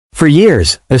For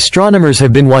years, astronomers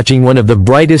have been watching one of the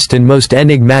brightest and most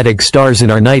enigmatic stars in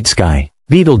our night sky,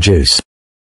 Betelgeuse.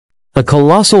 A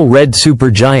colossal red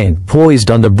supergiant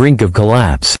poised on the brink of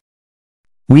collapse.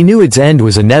 We knew its end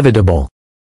was inevitable.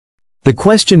 The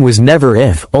question was never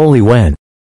if, only when.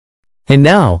 And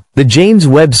now, the James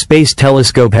Webb Space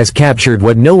Telescope has captured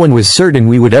what no one was certain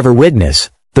we would ever witness,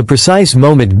 the precise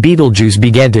moment Betelgeuse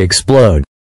began to explode.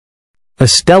 A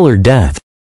stellar death.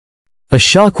 A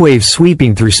shockwave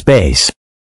sweeping through space.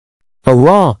 A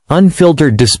raw,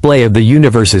 unfiltered display of the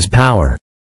universe's power.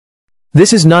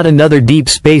 This is not another deep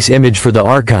space image for the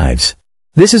archives.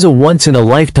 This is a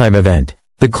once-in-a-lifetime event,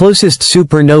 the closest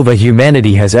supernova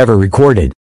humanity has ever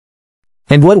recorded.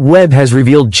 And what Webb has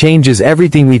revealed changes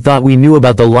everything we thought we knew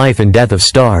about the life and death of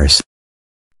stars.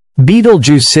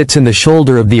 Betelgeuse sits in the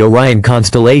shoulder of the Orion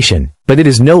constellation, but it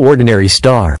is no ordinary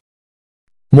star.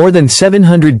 More than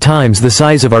 700 times the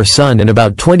size of our Sun and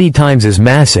about 20 times as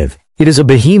massive, it is a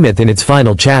behemoth in its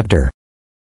final chapter.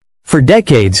 For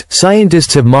decades,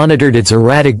 scientists have monitored its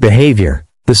erratic behavior,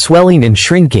 the swelling and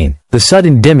shrinking, the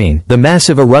sudden dimming, the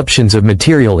massive eruptions of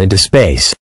material into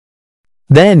space.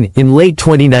 Then, in late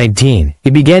 2019,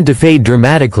 it began to fade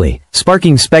dramatically,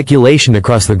 sparking speculation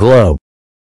across the globe.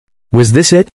 Was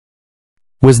this it?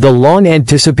 Was the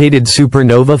long-anticipated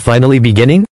supernova finally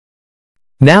beginning?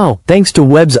 Now, thanks to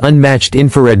Webb's unmatched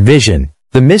infrared vision,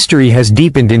 the mystery has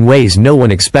deepened in ways no one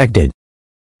expected.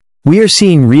 We are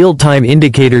seeing real-time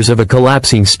indicators of a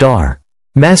collapsing star.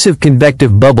 Massive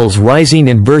convective bubbles rising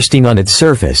and bursting on its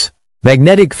surface,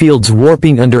 magnetic fields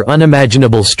warping under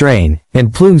unimaginable strain,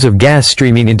 and plumes of gas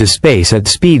streaming into space at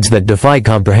speeds that defy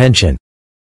comprehension.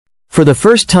 For the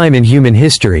first time in human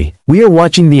history, we are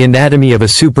watching the anatomy of a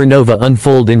supernova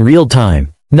unfold in real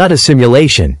time, not a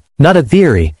simulation, not a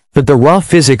theory, but the raw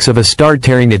physics of a star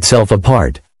tearing itself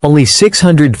apart, only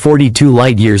 642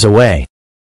 light-years away.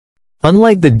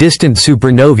 Unlike the distant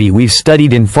supernovae we've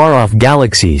studied in far-off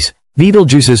galaxies,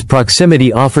 Betelgeuse's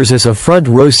proximity offers us a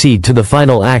front-row seat to the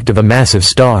final act of a massive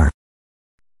star.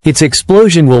 Its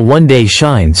explosion will one day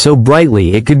shine so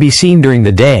brightly it could be seen during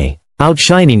the day,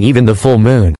 outshining even the full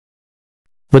moon.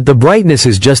 But the brightness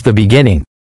is just the beginning.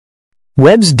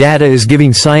 Webb's data is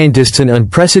giving scientists an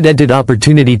unprecedented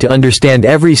opportunity to understand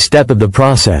every step of the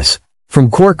process, from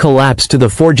core collapse to the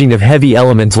forging of heavy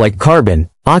elements like carbon,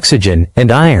 oxygen, and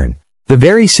iron, the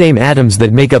very same atoms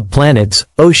that make up planets,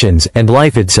 oceans, and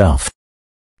life itself.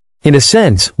 In a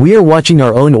sense, we are watching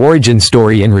our own origin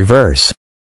story in reverse.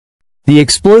 The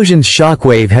explosion's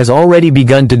shockwave has already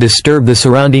begun to disturb the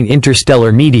surrounding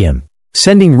interstellar medium,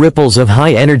 sending ripples of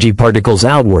high-energy particles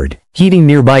outward, heating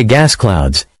nearby gas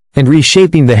clouds, and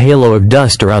reshaping the halo of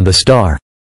dust around the star.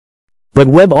 But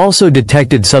Webb also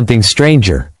detected something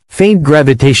stranger, faint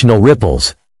gravitational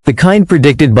ripples, the kind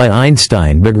predicted by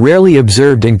Einstein but rarely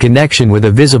observed in connection with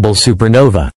a visible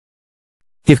supernova.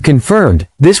 If confirmed,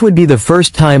 this would be the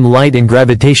first time light and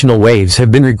gravitational waves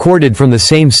have been recorded from the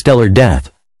same stellar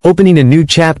death, opening a new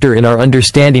chapter in our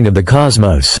understanding of the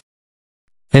cosmos.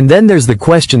 And then there's the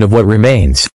question of what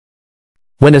remains.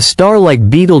 When a star like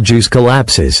Betelgeuse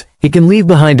collapses, it can leave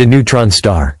behind a neutron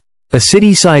star, a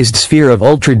city-sized sphere of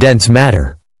ultra-dense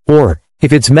matter, or,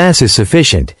 if its mass is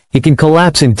sufficient, it can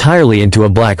collapse entirely into a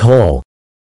black hole.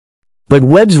 But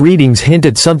Webb's readings hint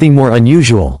at something more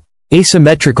unusual: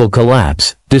 asymmetrical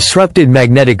collapse, disrupted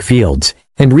magnetic fields,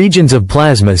 and regions of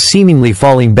plasma seemingly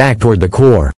falling back toward the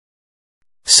core.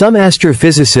 Some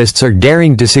astrophysicists are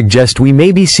daring to suggest we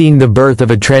may be seeing the birth of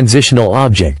a transitional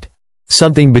object,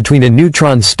 something between a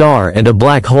neutron star and a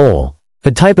black hole,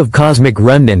 a type of cosmic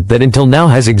remnant that until now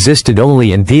has existed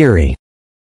only in theory.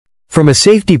 From a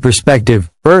safety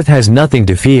perspective, Earth has nothing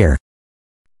to fear.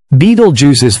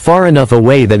 Betelgeuse is far enough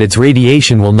away that its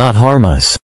radiation will not harm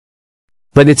us.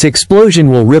 But its explosion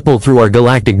will ripple through our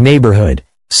galactic neighborhood,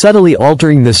 subtly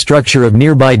altering the structure of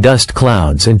nearby dust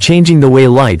clouds and changing the way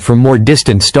light from more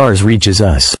distant stars reaches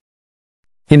us.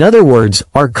 In other words,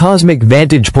 our cosmic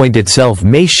vantage point itself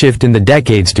may shift in the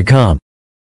decades to come.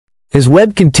 As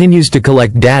Webb continues to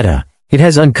collect data, it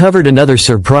has uncovered another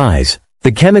surprise: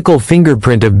 the chemical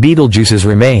fingerprint of Betelgeuse's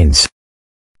remains.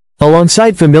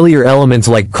 Alongside familiar elements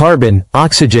like carbon,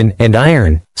 oxygen, and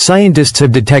iron, scientists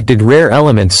have detected rare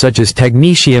elements such as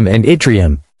technetium and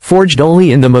yttrium, forged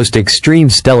only in the most extreme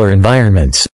stellar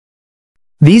environments.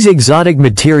 These exotic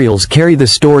materials carry the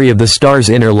story of the star's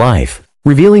inner life,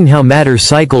 revealing how matter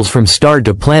cycles from star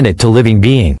to planet to living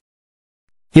being.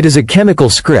 It is a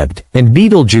chemical script, and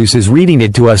Betelgeuse is reading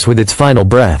it to us with its final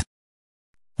breath.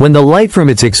 When the light from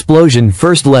its explosion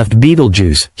first left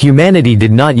Betelgeuse, humanity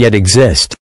did not yet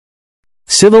exist.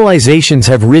 Civilizations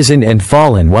have risen and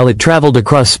fallen while it traveled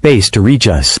across space to reach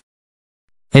us.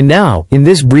 And now, in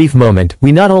this brief moment,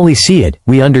 we not only see it,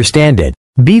 we understand it.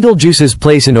 Betelgeuse's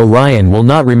place in Orion will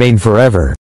not remain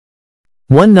forever.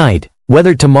 One night,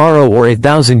 whether tomorrow or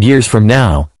 1,000 years from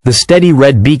now, the steady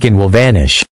red beacon will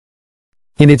vanish.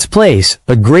 In its place,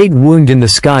 a great wound in the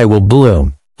sky will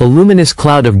bloom, a luminous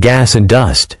cloud of gas and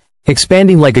dust,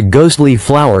 expanding like a ghostly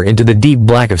flower into the deep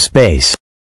black of space.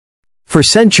 For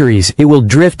centuries it will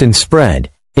drift and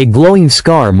spread, a glowing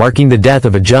scar marking the death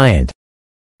of a giant.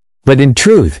 But in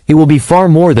truth, it will be far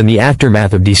more than the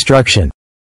aftermath of destruction.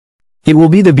 It will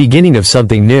be the beginning of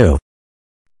something new.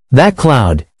 That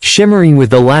cloud, shimmering with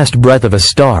the last breath of a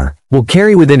star, will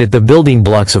carry within it the building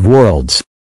blocks of worlds.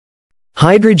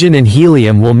 Hydrogen and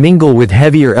helium will mingle with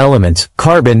heavier elements,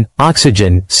 carbon,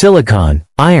 oxygen, silicon,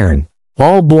 iron,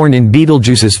 all born in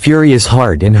Betelgeuse's furious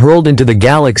heart and hurled into the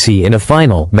galaxy in a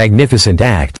final, magnificent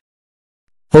act.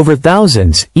 Over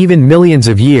thousands, even millions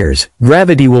of years,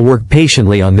 gravity will work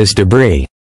patiently on this debris.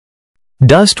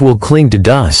 Dust will cling to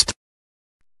dust.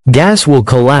 Gas will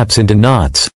collapse into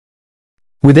knots.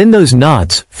 Within those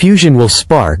knots, fusion will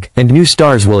spark, and new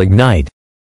stars will ignite.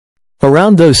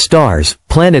 Around those stars,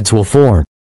 planets will form.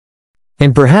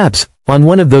 And perhaps, on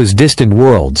one of those distant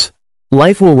worlds,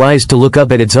 life will rise to look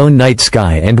up at its own night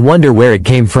sky and wonder where it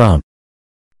came from.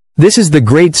 This is the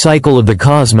great cycle of the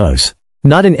cosmos,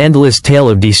 not an endless tale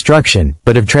of destruction,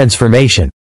 but of transformation.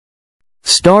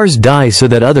 Stars die so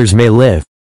that others may live.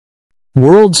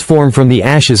 Worlds form from the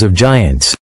ashes of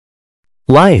giants.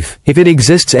 Life, if it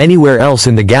exists anywhere else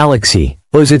in the galaxy,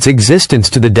 owes its existence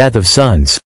to the death of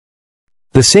suns.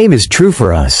 The same is true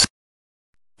for us.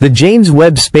 The James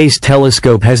Webb Space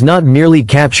Telescope has not merely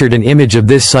captured an image of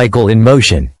this cycle in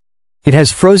motion. It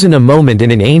has frozen a moment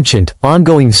in an ancient,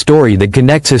 ongoing story that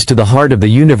connects us to the heart of the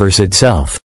universe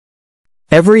itself.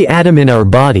 Every atom in our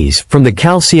bodies, from the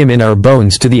calcium in our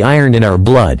bones to the iron in our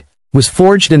blood, was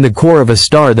forged in the core of a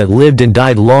star that lived and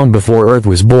died long before Earth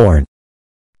was born.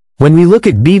 When we look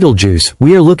at Betelgeuse,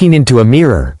 we are looking into a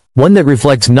mirror, one that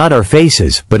reflects not our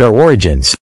faces, but our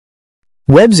origins.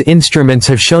 Webb's instruments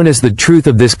have shown us the truth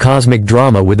of this cosmic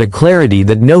drama with a clarity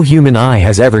that no human eye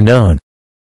has ever known.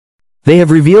 They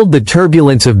have revealed the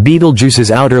turbulence of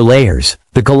Betelgeuse's outer layers,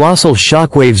 the colossal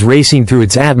shockwaves racing through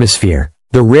its atmosphere,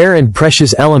 the rare and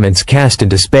precious elements cast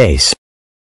into space.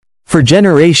 For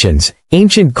generations,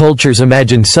 ancient cultures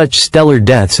imagined such stellar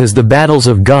deaths as the battles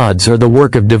of gods or the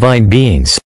work of divine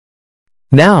beings.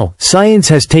 Now, science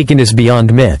has taken us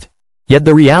beyond myth, yet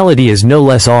the reality is no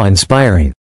less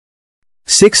awe-inspiring.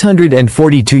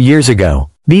 642 years ago,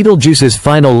 Betelgeuse's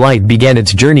final light began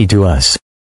its journey to us.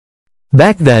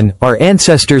 Back then, our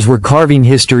ancestors were carving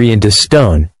history into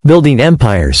stone, building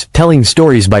empires, telling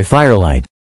stories by firelight.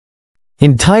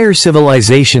 Entire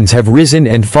civilizations have risen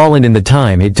and fallen in the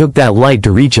time it took that light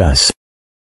to reach us.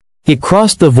 It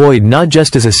crossed the void not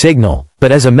just as a signal,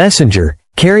 but as a messenger,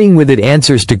 carrying with it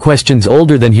answers to questions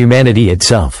older than humanity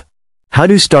itself. How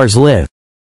do stars live?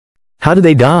 How do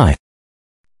they die?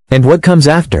 And what comes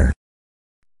after?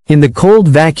 In the cold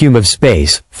vacuum of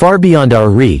space, far beyond our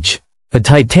reach, a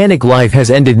titanic life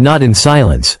has ended not in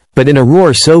silence, but in a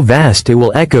roar so vast it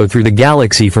will echo through the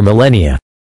galaxy for millennia.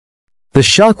 The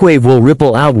shockwave will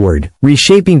ripple outward,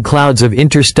 reshaping clouds of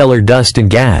interstellar dust and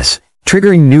gas,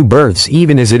 triggering new births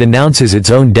even as it announces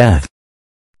its own death.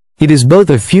 It is both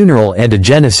a funeral and a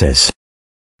genesis.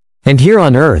 And here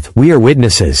on Earth, we are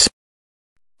witnesses.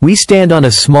 We stand on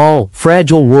a small,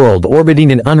 fragile world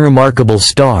orbiting an unremarkable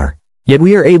star, yet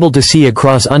we are able to see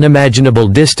across unimaginable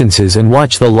distances and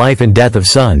watch the life and death of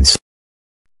suns.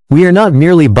 We are not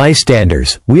merely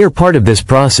bystanders, we are part of this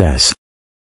process.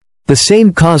 The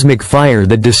same cosmic fire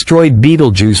that destroyed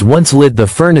Betelgeuse once lit the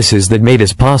furnaces that made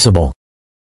us possible.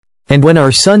 And when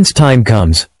our sun's time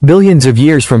comes, billions of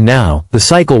years from now, the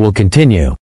cycle will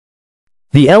continue.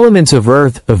 The elements of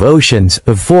Earth, of oceans,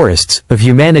 of forests, of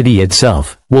humanity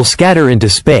itself, will scatter into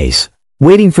space,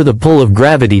 waiting for the pull of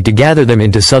gravity to gather them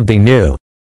into something new.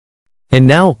 And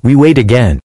now, we wait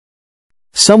again.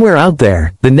 Somewhere out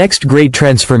there, the next great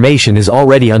transformation is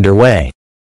already underway.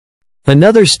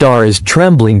 Another star is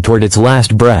trembling toward its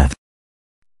last breath.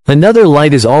 Another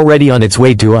light is already on its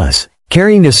way to us,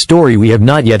 carrying a story we have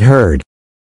not yet heard.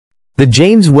 The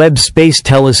James Webb Space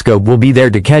Telescope will be there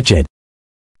to catch it.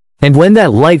 And when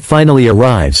that light finally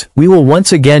arrives, we will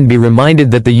once again be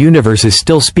reminded that the universe is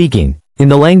still speaking, in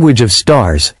the language of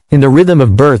stars, in the rhythm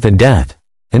of birth and death,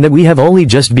 and that we have only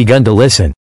just begun to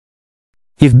listen.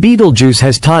 If Betelgeuse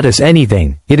has taught us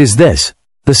anything, it is this: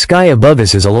 the sky above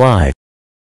us is alive.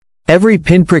 Every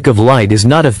pinprick of light is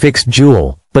not a fixed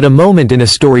jewel, but a moment in a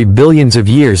story billions of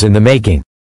years in the making.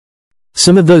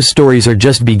 Some of those stories are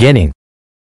just beginning.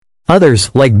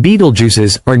 Others, like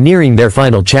Betelgeuse's, are nearing their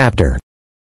final chapter.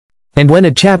 And when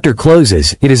a chapter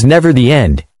closes, it is never the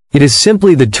end. It is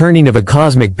simply the turning of a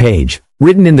cosmic page,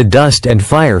 written in the dust and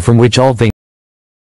fire from which all things